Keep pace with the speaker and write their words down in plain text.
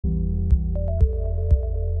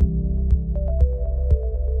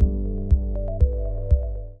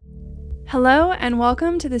Hello and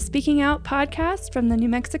welcome to the Speaking Out podcast from the New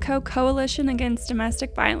Mexico Coalition Against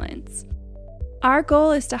Domestic Violence. Our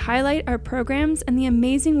goal is to highlight our programs and the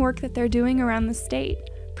amazing work that they're doing around the state,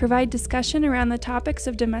 provide discussion around the topics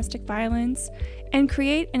of domestic violence, and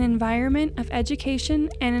create an environment of education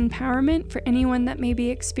and empowerment for anyone that may be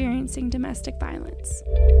experiencing domestic violence.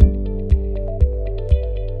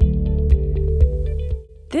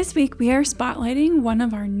 This week, we are spotlighting one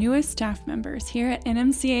of our newest staff members here at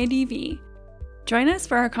NMCADV. Join us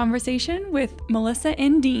for our conversation with Melissa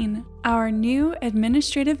Endean, our new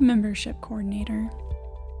Administrative Membership Coordinator.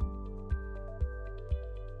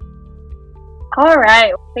 All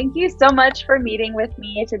right. Thank you so much for meeting with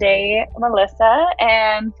me today, Melissa,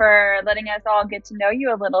 and for letting us all get to know you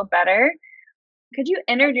a little better. Could you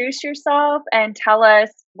introduce yourself and tell us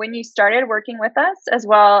when you started working with us, as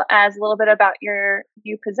well as a little bit about your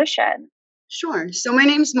new position? Sure. So my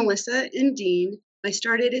name's Melissa Endean.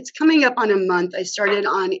 It's coming up on a month. I started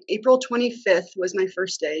on April 25th was my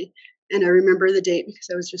first day. And I remember the date because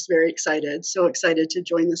I was just very excited, so excited to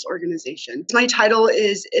join this organization. My title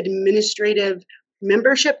is Administrative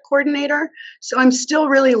Membership Coordinator. So I'm still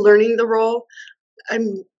really learning the role.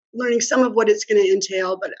 I'm learning some of what it's going to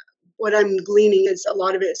entail, but what I'm gleaning is a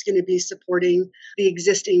lot of it is going to be supporting the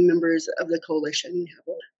existing members of the coalition. We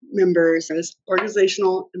have members as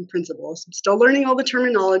organizational and principals. I'm still learning all the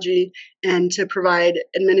terminology and to provide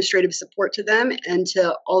administrative support to them and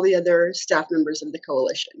to all the other staff members of the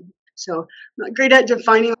coalition. So I'm not great at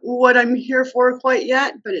defining what I'm here for quite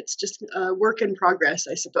yet, but it's just a work in progress,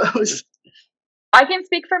 I suppose. I can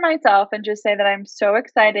speak for myself and just say that I'm so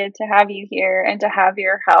excited to have you here and to have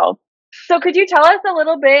your help. So could you tell us a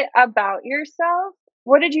little bit about yourself?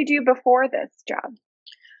 What did you do before this job?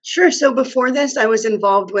 Sure. So before this, I was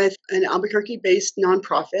involved with an Albuquerque-based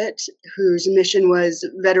nonprofit whose mission was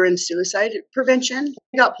veteran suicide prevention.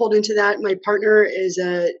 I got pulled into that. My partner is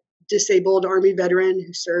a disabled Army veteran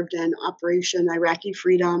who served in Operation Iraqi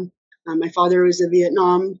Freedom. My father was a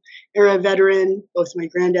Vietnam-era veteran. Both my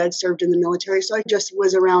granddads served in the military. So I just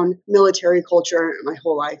was around military culture my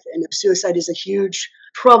whole life. And suicide is a huge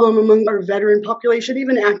problem among our veteran population,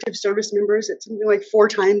 even active service members. It's something like 4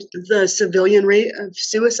 times the civilian rate of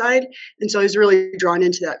suicide. And so I was really drawn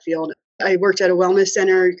into that field. I worked at a wellness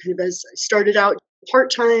center kind of as I started out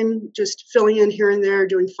part-time, just filling in here and there,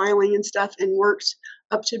 doing filing and stuff, and worked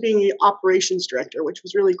up to being the operations director, which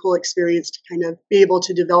was really cool experience to kind of be able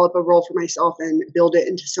to develop a role for myself and build it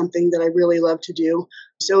into something that I really love to do.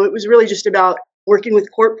 So it was really just about working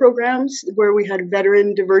with court programs where we had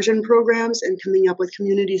veteran diversion programs and coming up with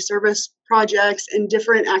community service projects and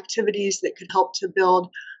different activities that could help to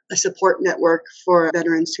build a support network for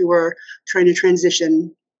veterans who were trying to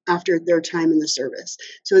transition after their time in the service.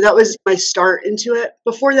 So that was my start into it.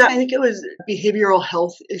 Before that, I think it was behavioral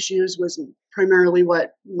health issues was primarily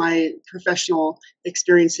what my professional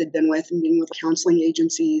experience had been with, and being with counseling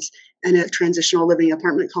agencies and a transitional living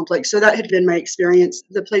apartment complex. So that had been my experience.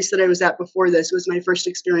 The place that I was at before this was my first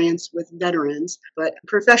experience with veterans. But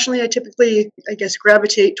professionally, I typically,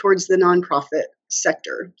 gravitate towards the nonprofit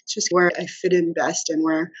sector. It's just where I fit in best and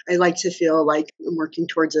where I like to feel like I'm working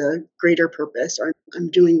towards a greater purpose, or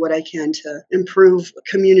I'm doing what I can to improve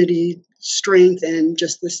community strength and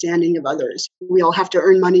just the standing of others. We all have to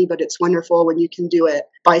earn money, but it's wonderful when you can do it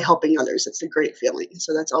by helping others. It's a great feeling.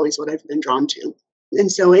 So that's always what I've been drawn to.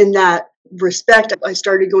 And so in that respect, I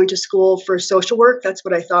started going to school for social work. That's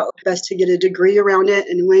what I thought best to get a degree around it,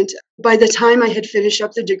 and went. By the time I had finished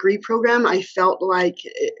up the degree program, I felt like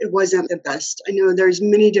it wasn't the best. I know there's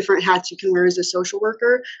many different hats you can wear as a social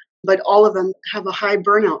worker, but all of them have a high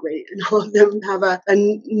burnout rate, and all of them have a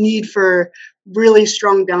need for really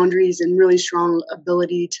strong boundaries and really strong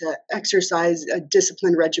ability to exercise a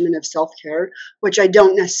disciplined regimen of self-care, which I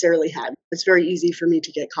don't necessarily have. It's very easy for me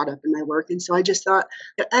to get caught up in my work. And so I just thought,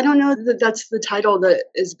 I don't know that that's the title that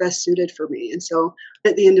is best suited for me. And so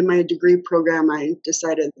at the end of my degree program, I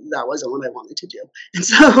decided that wasn't what I wanted to do. And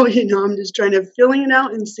so, I'm just trying to filling it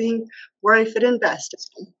out and seeing where I fit in best.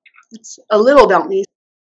 So it's a little about me.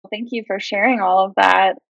 Thank you for sharing all of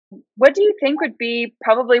that. What do you think would be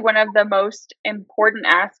probably one of the most important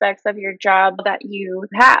aspects of your job that you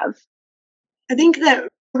have? I think that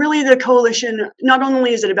really the coalition, not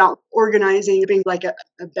only is it about organizing, being like a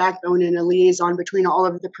backbone and a liaison between all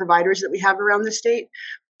of the providers that we have around the state,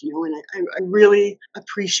 and I really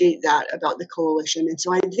appreciate that about the coalition. And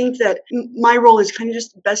so I think that my role is kind of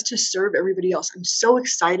just best to serve everybody else. I'm so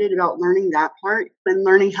excited about learning that part and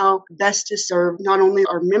learning how best to serve not only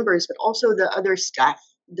our members, but also the other staff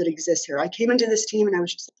that exists here. I came into this team and I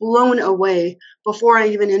was just blown away. Before I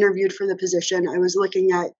even interviewed for the position, I was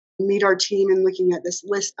looking at meet our team and looking at this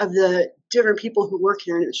list of the different people who work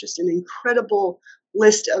here. And it was just an incredible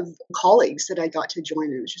list of colleagues that I got to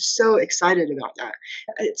join. I was just so excited about that.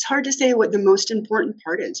 It's hard to say what the most important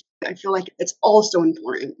part is. I feel like it's all so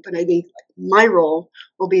important, but I think my role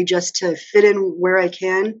will be just to fit in where I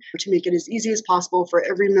can to make it as easy as possible for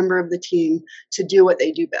every member of the team to do what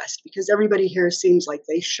they do best, because everybody here seems like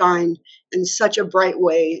they shine in such a bright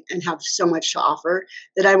way and have so much to offer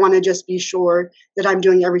that I want to just be sure that I'm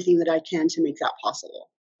doing everything that I can to make that possible.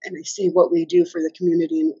 And I see what we do for the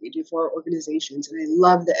community and what we do for our organizations. And I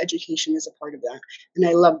love that education is a part of that. And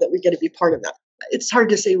I love that we get to be part of that. It's hard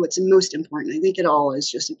to say what's most important. I think it all is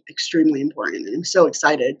just extremely important. And I'm so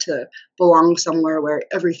excited to belong somewhere where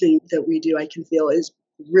everything that we do, I can feel is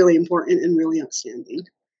really important and really outstanding.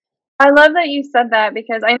 I love that you said that,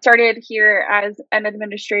 because I started here as an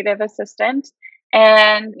administrative assistant,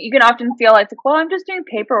 and you can often feel like, well, I'm just doing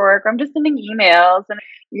paperwork, I'm just sending emails. And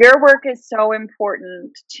your work is so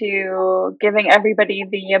important to giving everybody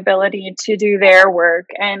the ability to do their work.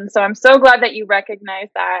 And so I'm so glad that you recognize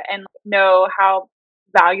that and know how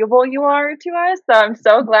valuable you are to us. So I'm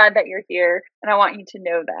so glad that you're here, and I want you to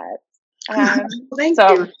know that. Thank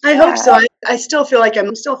you. I hope so. I still feel like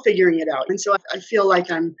I'm still figuring it out. And so I feel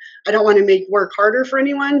like I don't want to make work harder for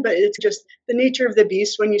anyone, but it's just the nature of the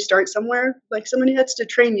beast when you start somewhere, like somebody has to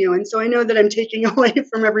train you. And so I know that I'm taking away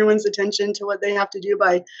from everyone's attention to what they have to do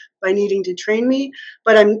by needing to train me.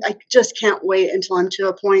 But I just can't wait until I'm to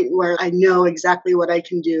a point where I know exactly what I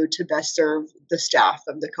can do to best serve the staff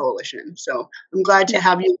of the coalition. So I'm glad to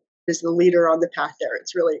have you as the leader on the path there.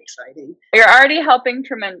 It's really exciting. You're already helping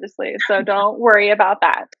tremendously, so don't worry about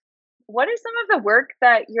that. What are some of the work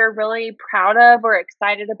that you're really proud of or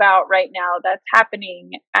excited about right now that's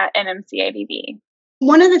happening at NMCADV?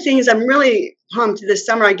 One of the things I'm really pumped this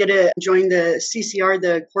summer, I get to join the CCR,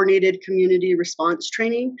 the Coordinated Community Response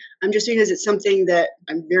Training. Just because it's something that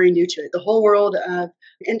I'm very new to. The whole world of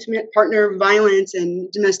intimate partner violence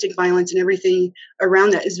and domestic violence and everything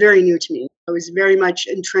around that is very new to me. I was very much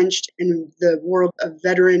entrenched in the world of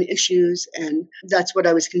veteran issues, and that's what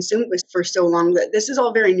I was consumed with for so long that this is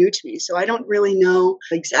all very new to me. So I don't really know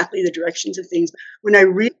exactly the directions of things. When I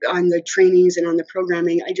read on the trainings and on the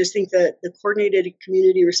programming, I just think that the coordinated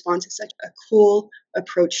community response is such a cool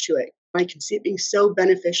approach to it. I can see it being so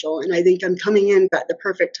beneficial, and I think I'm coming in at the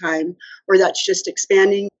perfect time where that's just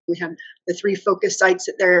expanding. We have the 3 focus sites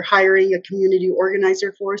that they're hiring a community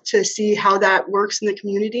organizer for to see how that works in the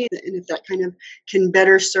community and if that kind of can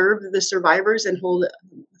better serve the survivors and hold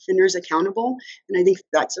offenders accountable. And I think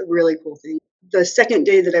that's a really cool thing. The second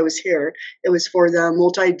day that I was here, it was for the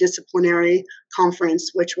multidisciplinary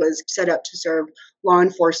conference, which was set up to serve law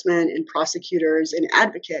enforcement and prosecutors and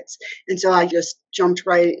advocates. And so I just jumped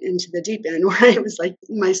right into the deep end, where it was like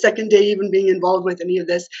my second day even being involved with any of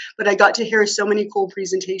this. But I got to hear so many cool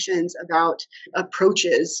presentations about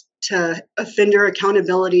approaches to offender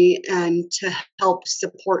accountability and to help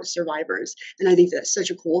support survivors. And I think that's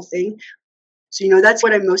such a cool thing. So, that's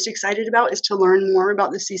what I'm most excited about, is to learn more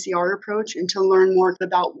about the CCR approach and to learn more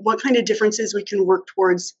about what kind of differences we can work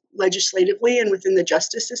towards legislatively and within the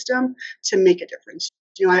justice system to make a difference.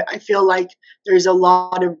 I feel like there's a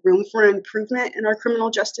lot of room for improvement in our criminal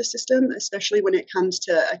justice system, especially when it comes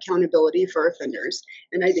to accountability for offenders.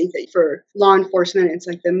 And I think that for law enforcement, it's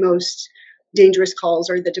like the most dangerous calls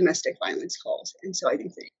are the domestic violence calls. And so I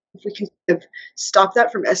think that if we can kind of stop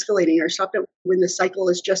that from escalating, or stop it when the cycle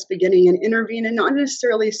is just beginning, and intervene and not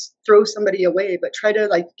necessarily throw somebody away, but try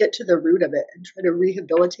to get to the root of it and try to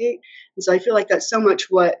rehabilitate. And so I feel like that's so much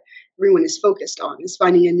what everyone is focused on, is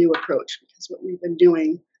finding a new approach, because what we've been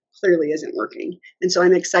doing clearly isn't working. And so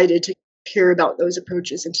I'm excited to hear about those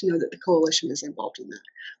approaches and to know that the coalition is involved in that.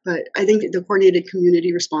 But I think the coordinated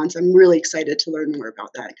community response, I'm really excited to learn more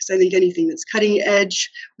about that, because I think anything that's cutting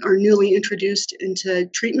edge or newly introduced into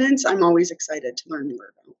treatments, I'm always excited to learn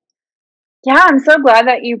more about. Yeah, I'm so glad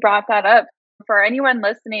that you brought that up. For anyone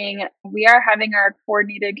listening, we are having our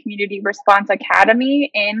Coordinated Community Response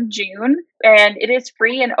Academy in June, and it is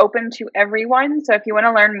free and open to everyone. So if you want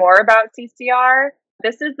to learn more about CCR,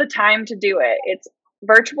 this is the time to do it. It's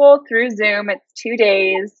virtual through Zoom. It's 2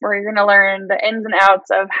 days where you're going to learn the ins and outs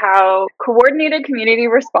of how coordinated community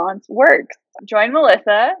response works. Join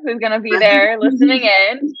Melissa, who's going to be there listening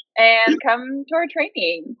in, and come to our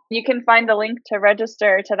training. You can find the link to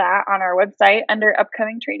register to that on our website under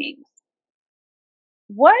upcoming trainings.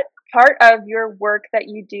 What part of your work that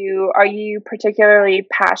you do are you particularly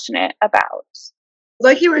passionate about?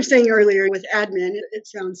 Like you were saying earlier with admin, it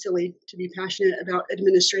sounds silly to be passionate about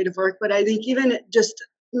administrative work, but I think even just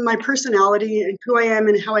my personality and who I am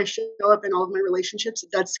and how I show up in all of my relationships,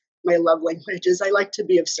 that's my love language is I like to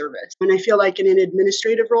be of service. And I feel like in an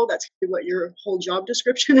administrative role, that's what your whole job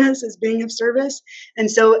description is being of service. And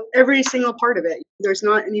so every single part of it, there's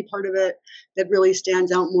not any part of it that really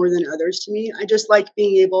stands out more than others to me. I just like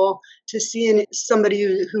being able to see in somebody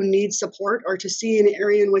who needs support, or to see an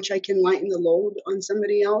area in which I can lighten the load on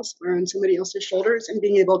somebody else or on somebody else's shoulders, and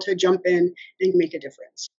being able to jump in and make a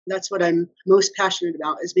difference. That's what I'm most passionate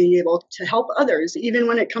about, is being able to help others, even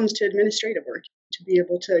when it comes to administrative work, to be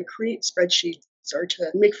able to create spreadsheets or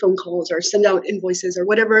to make phone calls or send out invoices or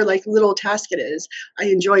whatever like little task it is. I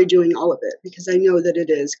enjoy doing all of it because I know that it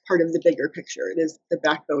is part of the bigger picture. It is the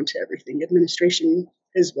backbone to everything. Administration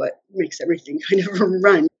is what makes everything kind of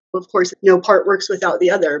run. Of course, no part works without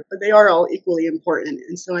the other, but they are all equally important.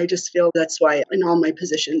 And so I just feel that's why in all my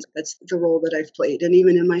positions, that's the role that I've played. And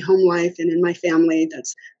even in my home life and in my family,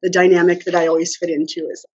 that's the dynamic that I always fit into,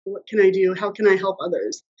 is what can I do? How can I help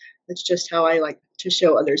others? It's just how I like to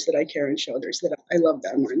show others that I care and show others that I love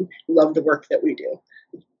them and love the work that we do.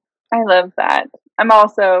 I love that. I'm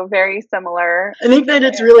also very similar. I think that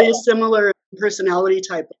it's really a similar personality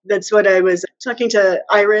type. That's what I was talking to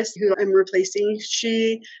Iris, who I'm replacing.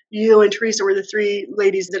 She, you, and Teresa were the three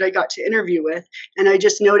ladies that I got to interview with. And I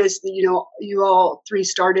just noticed that, you all three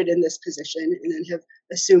started in this position and then have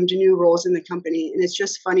assumed new roles in the company. And it's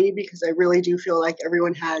just funny because I really do feel like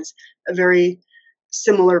everyone has a very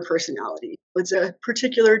similar personality. It's a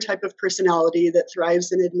particular type of personality that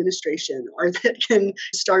thrives in administration, or that can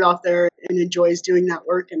start off there and enjoys doing that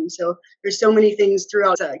work. And so there's so many things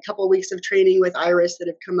throughout a couple of weeks of training with Iris that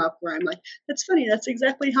have come up where I'm like, that's funny. That's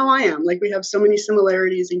exactly how I am. Like, we have so many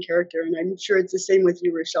similarities in character, and I'm sure it's the same with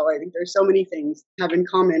you, Rochelle. I think there's so many things you have in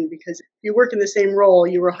common because if you work in the same role,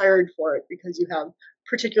 you were hired for it because you have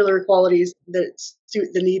particular qualities that suit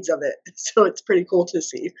the needs of it. So it's pretty cool to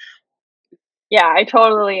see. Yeah, I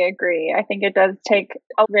totally agree. I think it does take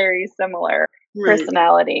a very similar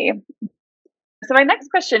personality. So my next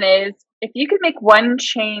question is, if you could make one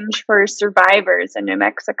change for survivors in New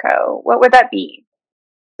Mexico, what would that be?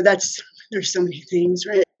 There's so many things,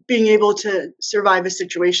 right? Being able to survive a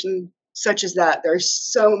situation such as that, there's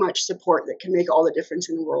so much support that can make all the difference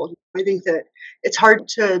in the world. I think that it's hard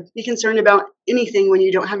to be concerned about anything when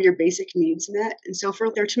you don't have your basic needs met. And so for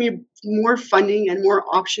there to be more funding and more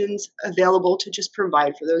options available to just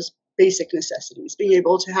provide for those basic necessities, being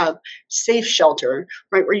able to have safe shelter,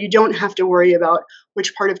 right, where you don't have to worry about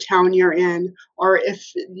which part of town you're in, or if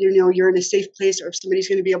you're in a safe place, or if somebody's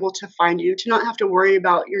going to be able to find you, to not have to worry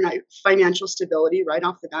about your financial stability right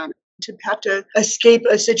off the bat, to have to escape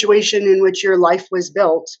a situation in which your life was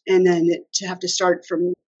built and then to have to start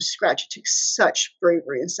from scratch. It takes such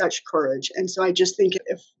bravery and such courage. And so I just think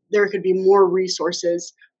if there could be more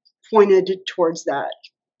resources pointed towards that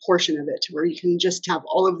portion of it, where you can just have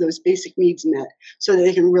all of those basic needs met so that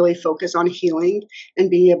they can really focus on healing and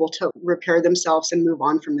being able to repair themselves and move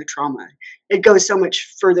on from the trauma. It goes so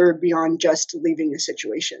much further beyond just leaving a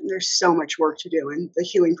situation. There's so much work to do, and the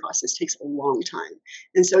healing process takes a long time.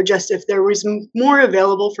 And so just if there was more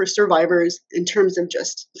available for survivors in terms of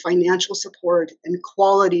just financial support and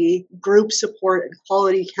quality group support and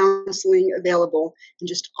quality counseling available, and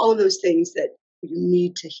just all of those things that you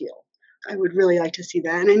need to heal, I would really like to see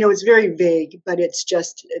that. And I know it's very vague, but it's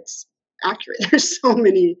accurate. There's so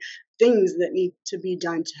many things that need to be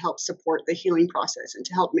done to help support the healing process and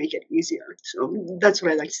to help make it easier. So that's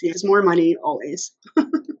what I'd like to see, is more money always.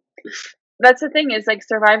 That's the thing, is like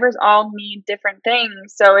survivors all need different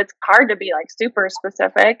things. So it's hard to be like super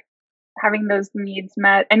specific, having those needs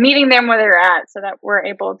met and meeting them where they're at so that we're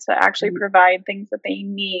able to actually provide things that they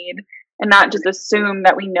need and not just assume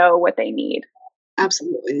that we know what they need.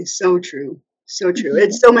 Absolutely. So true. So true.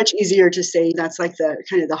 It's so much easier to say. That's like the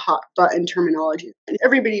kind of the hot button terminology. And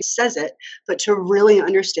everybody says it, but to really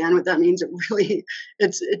understand what that means,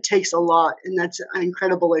 it takes a lot. And that's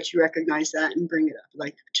incredible that you recognize that and bring it up.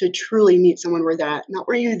 Like, to truly meet someone where they're at, not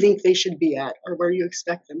where you think they should be at or where you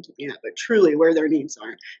expect them to be at, but truly where their needs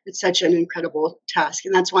are. It's such an incredible task.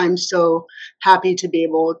 And that's why I'm so happy to be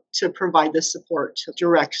able to provide this support to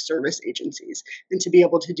direct service agencies and to be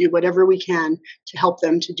able to do whatever we can to help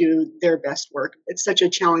them to do their best work. It's such a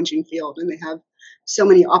challenging field, and they have so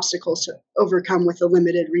many obstacles to overcome with the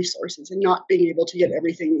limited resources and not being able to get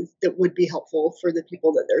everything that would be helpful for the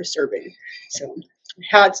people that they're serving. So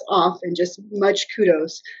hats off, and just much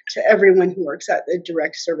kudos to everyone who works at the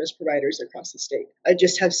direct service providers across the state. I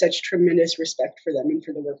just have such tremendous respect for them and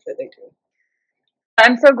for the work that they do.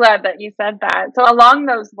 I'm so glad that you said that. So along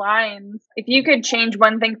those lines, if you could change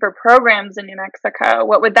one thing for programs in New Mexico,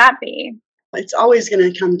 what would that be? It's always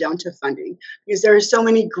going to come down to funding because there are so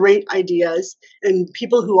many great ideas and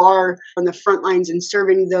people who are on the front lines and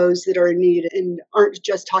serving those that are in need and aren't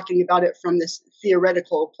just talking about it from this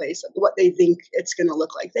theoretical place of what they think it's going to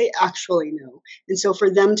look like. They actually know. And so for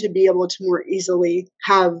them to be able to more easily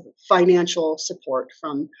have financial support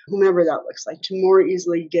from whomever that looks like, to more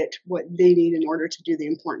easily get what they need in order to do the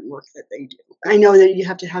important work that they do. I know that you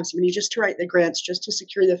have to have somebody just to write the grants, just to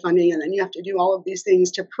secure the funding, and then you have to do all of these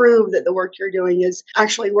things to prove that the work you're doing is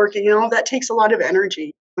actually working. And all that takes a lot of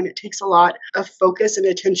energy. And it takes a lot of focus and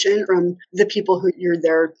attention from the people who you're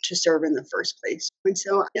there to serve in the first place. And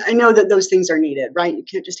so I know that those things are needed, right? You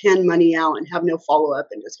can't just hand money out and have no follow up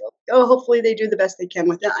and just go, oh, hopefully they do the best they can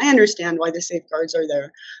with it. I understand why the safeguards are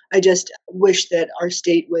there. I just wish that our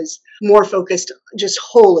state was more focused just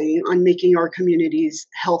wholly on making our communities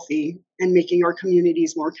healthy and making our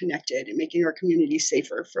communities more connected and making our communities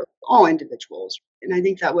safer for all individuals. And I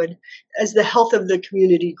think that would, as the health of the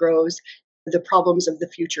community grows, the problems of the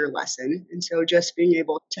future lessen. And so just being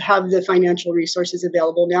able to have the financial resources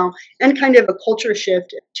available now and kind of a culture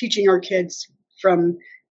shift, teaching our kids from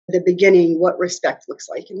the beginning what respect looks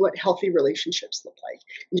like and what healthy relationships look like.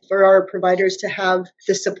 And for our providers to have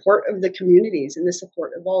the support of the communities and the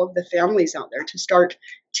support of all of the families out there to start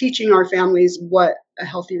teaching our families what a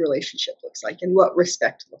healthy relationship looks like and what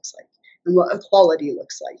respect looks like and what equality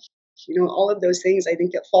looks like. All of those things, I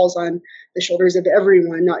think it falls on the shoulders of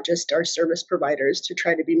everyone, not just our service providers, to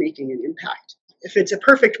try to be making an impact. If it's a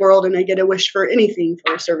perfect world and I get a wish for anything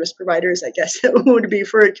for service providers, I guess it would be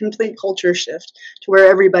for a complete culture shift to where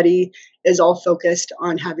everybody is all focused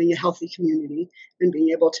on having a healthy community and being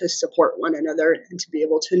able to support one another and to be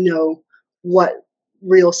able to know what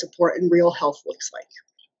real support and real health looks like.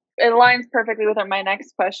 It aligns perfectly with my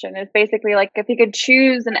next question. Is basically like, if you could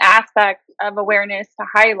choose an aspect of awareness to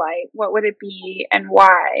highlight, what would it be and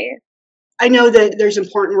why? I know that there's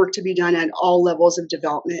important work to be done at all levels of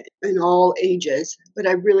development in all ages, but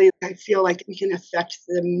I feel like we can affect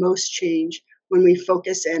the most change when we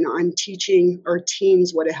focus in on teaching our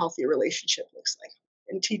teens what a healthy relationship looks like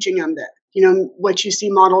and teaching them that, what you see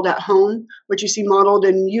modeled at home, what you see modeled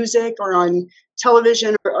in music or on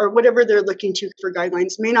television or whatever they're looking to for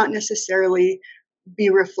guidelines may not necessarily be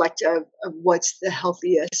reflective of what's the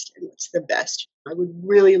healthiest and what's the best. I would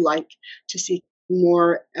really like to see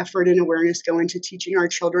more effort and awareness go into teaching our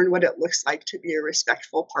children what it looks like to be a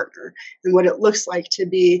respectful partner and what it looks like to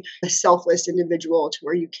be a selfless individual to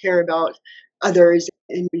where you care about others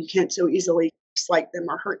and you can't so easily slight them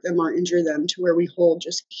or hurt them or injure them, to where we hold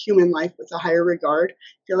just human life with a higher regard.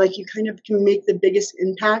 I feel like you kind of can make the biggest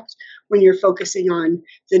impact when you're focusing on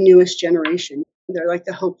the newest generation. They're like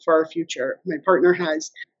the hope for our future. My partner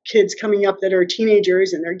has kids coming up that are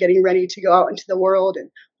teenagers and they're getting ready to go out into the world and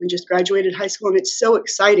just graduated high school, and it's so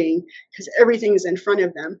exciting because everything is in front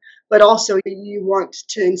of them, but also you want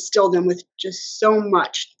to instill them with just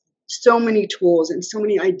so many tools and so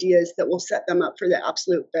many ideas that will set them up for the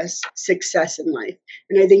absolute best success in life.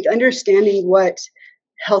 And I think understanding what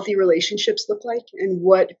healthy relationships look like and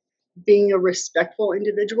what being a respectful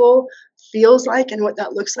individual feels like and what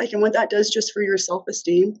that looks like and what that does just for your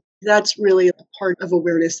self-esteem, that's really a part of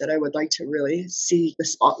awareness that I would like to really see the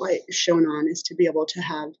spotlight shown on, is to be able to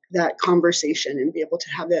have that conversation and be able to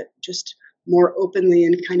have it just more openly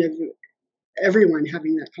and kind of everyone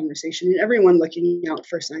having that conversation and everyone looking out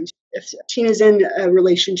for signs. If a teen is in a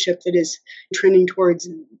relationship that is trending towards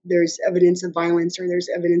there's evidence of violence or there's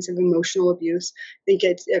evidence of emotional abuse, I think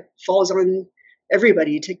it falls on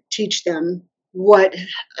everybody to teach them what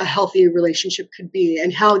a healthy relationship could be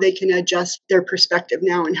and how they can adjust their perspective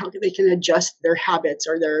now and how they can adjust their habits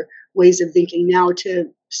or their ways of thinking now to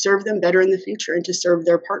serve them better in the future and to serve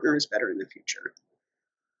their partners better in the future.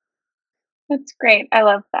 That's great. I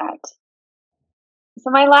love that. So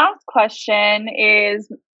my last question is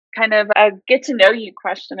kind of a get to know you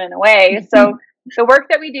question in a way. So the work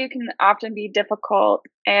that we do can often be difficult,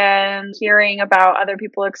 and hearing about other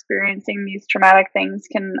people experiencing these traumatic things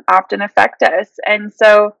can often affect us. And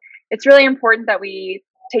so it's really important that we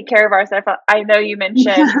take care of ourselves. I know you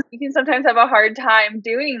mentioned you can sometimes have a hard time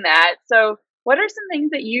doing that. So what are some things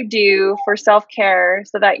that you do for self-care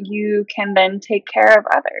so that you can then take care of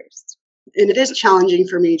others? And it is challenging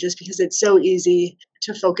for me just because it's so easy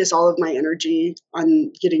to focus all of my energy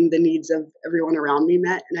on getting the needs of everyone around me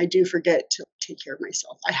met. And I do forget to take care of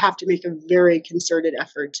myself. I have to make a very concerted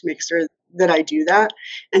effort to make sure that I do that.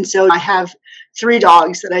 And so I have 3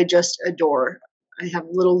 dogs that I just adore. I have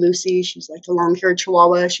little Lucy. She's like a long-haired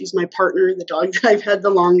Chihuahua. She's my partner, the dog that I've had the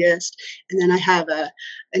longest. And then I have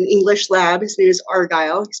an English Lab. His name is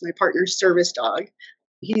Argyle. He's my partner's service dog.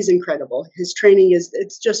 He's incredible. His training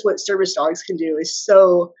it's just what service dogs can do is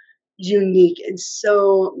so unique and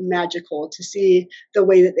so magical to see the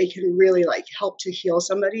way that they can really like help to heal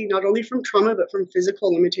somebody, not only from trauma, but from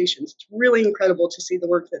physical limitations. It's really incredible to see the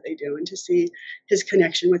work that they do and to see his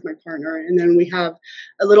connection with my partner. And then we have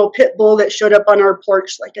a little pit bull that showed up on our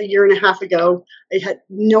porch like a year and a half ago. I had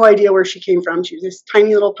no idea where she came from. She was this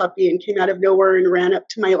tiny little puppy and came out of nowhere and ran up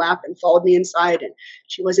to my lap and followed me inside. And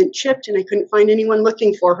she wasn't chipped and I couldn't find anyone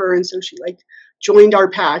looking for her. And so she like joined our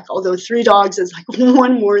pack, although 3 dogs is like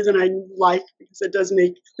one more than I like because it does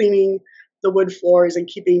make cleaning the wood floors and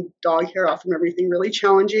keeping dog hair off from everything really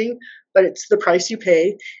challenging, but it's the price you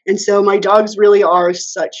pay. And so my dogs really are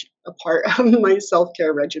such a part of my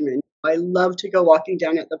self-care regimen. I love to go walking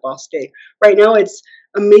down at the Bosque. Right now it's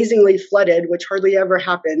amazingly flooded, which hardly ever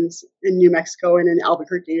happens in New Mexico and in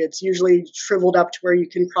Albuquerque. It's usually shriveled up to where you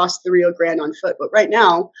can cross the Rio Grande on foot. But right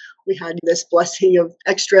now we had this blessing of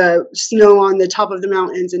extra snow on the top of the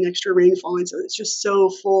mountains and extra rainfall. And so it's just so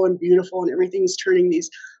full and beautiful and everything's turning these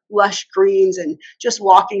lush greens and just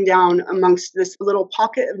walking down amongst this little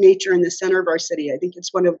pocket of nature in the center of our city. I think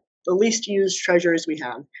it's one of the least used treasures we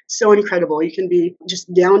have. So incredible. You can be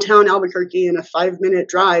just downtown Albuquerque in a 5-minute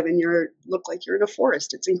drive and look like you're in a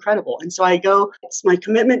forest. It's incredible. And so I go, it's my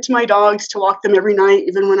commitment to my dogs to walk them every night,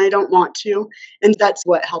 even when I don't want to. And that's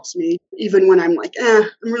what helps me. Even when I'm like,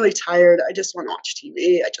 I'm really tired. I just want to watch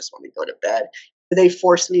TV. I just want to go to bed. They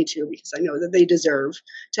force me to because I know that they deserve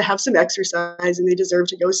to have some exercise and they deserve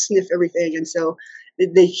to go sniff everything. And so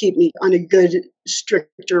they keep me on a good,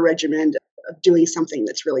 stricter regimen of doing something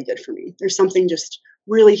that's really good for me. There's something just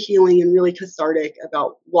really healing and really cathartic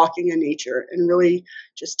about walking in nature and really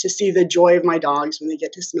just to see the joy of my dogs when they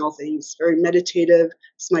get to smell things. Very meditative.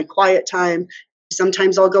 It's my quiet time.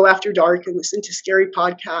 Sometimes I'll go after dark and listen to scary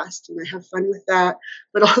podcasts and I have fun with that,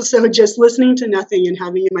 but also just listening to nothing and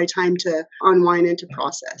having my time to unwind and to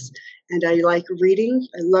process. And I like reading.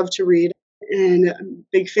 I love to read and I'm a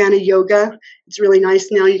big fan of yoga. It's really nice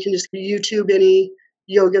now. You can just YouTube any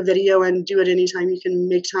yoga video and do it anytime. You can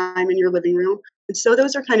make time in your living room. And so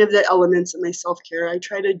those are kind of the elements of my self-care. I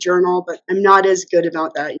try to journal, but I'm not as good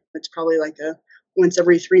about that. It's probably like a once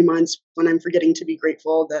every 3 months when I'm forgetting to be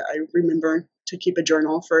grateful that I remember to keep a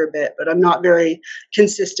journal for a bit, but I'm not very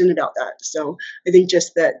consistent about that. So I think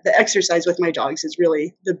just that the exercise with my dogs is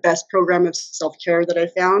really the best program of self-care that I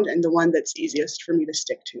found and the one that's easiest for me to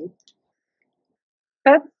stick to.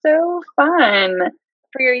 That's so fun.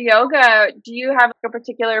 For your yoga, do you have a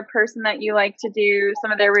particular person that you like to do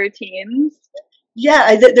some of their routines?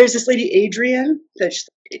 Yeah, there's this lady, Adrian, that's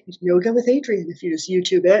Yoga with Adrian. If you just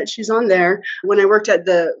YouTube it, she's on there. When I worked at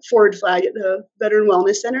the Forward Flag at the Veteran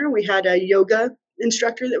Wellness Center, we had a yoga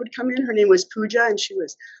instructor that would come in. Her name was Pooja, and she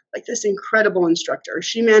was like this incredible instructor.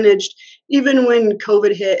 She managed, even when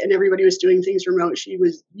COVID hit and everybody was doing things remote, she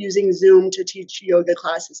was using Zoom to teach yoga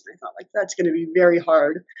classes. And I thought, like, that's going to be very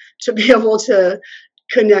hard to be able to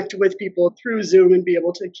connect with people through Zoom and be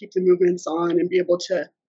able to keep the movements on and be able to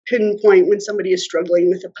pinpoint when somebody is struggling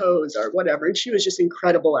with a pose or whatever. And she was just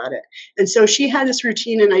incredible at it. And so she had this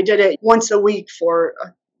routine and I did it once a week for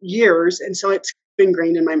years. And so it's been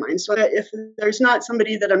ingrained in my mind. So if there's not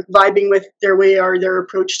somebody that I'm vibing with their way or their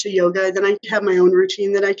approach to yoga, then I have my own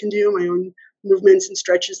routine that I can do, my own movements and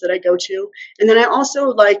stretches that I go to. And then I also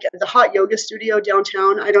like the hot yoga studio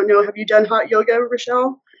downtown. I don't know, have you done hot yoga,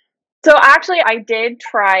 Rochelle? So actually I did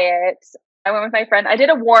try it. I went with my friend. I did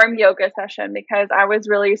a warm yoga session because I was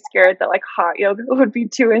really scared that like hot yoga would be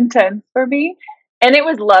too intense for me. And it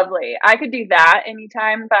was lovely. I could do that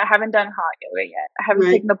anytime, but I haven't done hot yoga yet. I haven't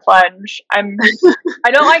taken the plunge. I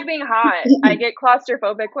don't like being hot. I get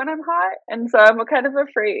claustrophobic when I'm hot. And so I'm kind of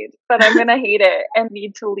afraid that I'm going to hate it and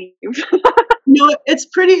need to leave. No, it's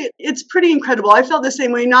pretty incredible. I felt the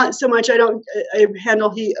same way. Not so much. I handle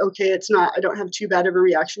heat okay. I don't have too bad of a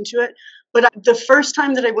reaction to it. But the first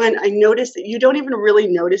time that I went, I noticed that you don't even really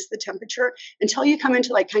notice the temperature until you come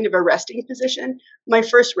into like kind of a resting position. My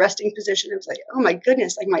first resting position, I was like, oh my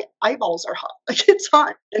goodness, like my eyeballs are hot. Like it's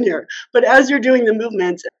hot in here. But as you're doing the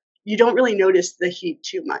movements, you don't really notice the heat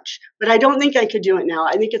too much. But I don't think I could do it now.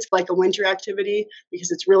 I think it's like a winter activity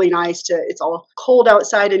because it's really nice it's all cold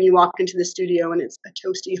outside and you walk into the studio and it's a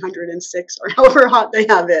toasty 106 or however hot they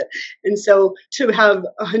have it. And so to have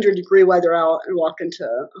 100-degree weather out and walk into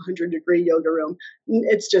a 100-degree yoga room,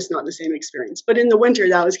 it's just not the same experience. But in the winter,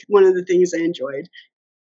 that was one of the things I enjoyed.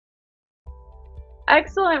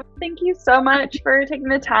 Excellent. Thank you so much for taking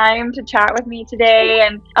the time to chat with me today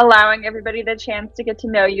and allowing everybody the chance to get to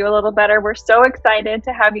know you a little better. We're so excited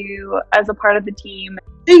to have you as a part of the team.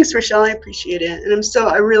 Thanks, Rochelle. I appreciate it. And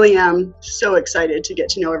I really am so excited to get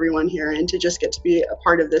to know everyone here and to just get to be a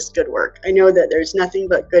part of this good work. I know that there's nothing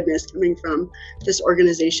but goodness coming from this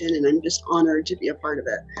organization, and I'm just honored to be a part of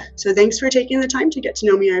it. So thanks for taking the time to get to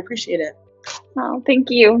know me. I appreciate it. Oh,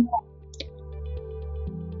 thank you.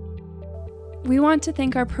 We want to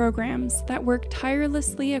thank our programs that work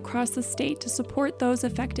tirelessly across the state to support those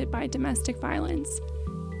affected by domestic violence.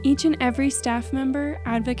 Each and every staff member,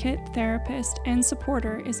 advocate, therapist, and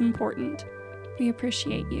supporter is important. We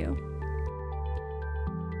appreciate you.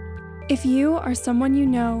 If you or someone you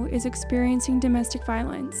know is experiencing domestic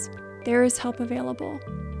violence, there is help available.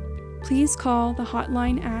 Please call the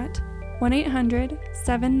hotline at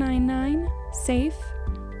 1-800-799-SAFE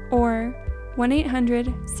or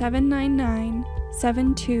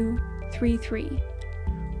 1-800-799-7233,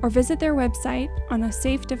 or visit their website on a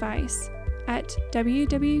safe device at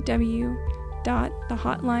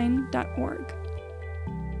www.thehotline.org.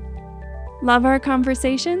 Love our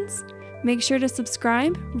conversations? Make sure to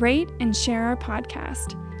subscribe, rate, and share our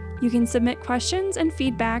podcast. You can submit questions and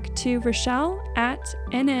feedback to Rochelle at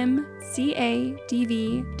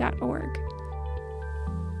NMCADV.org.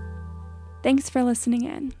 Thanks for listening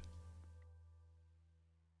in.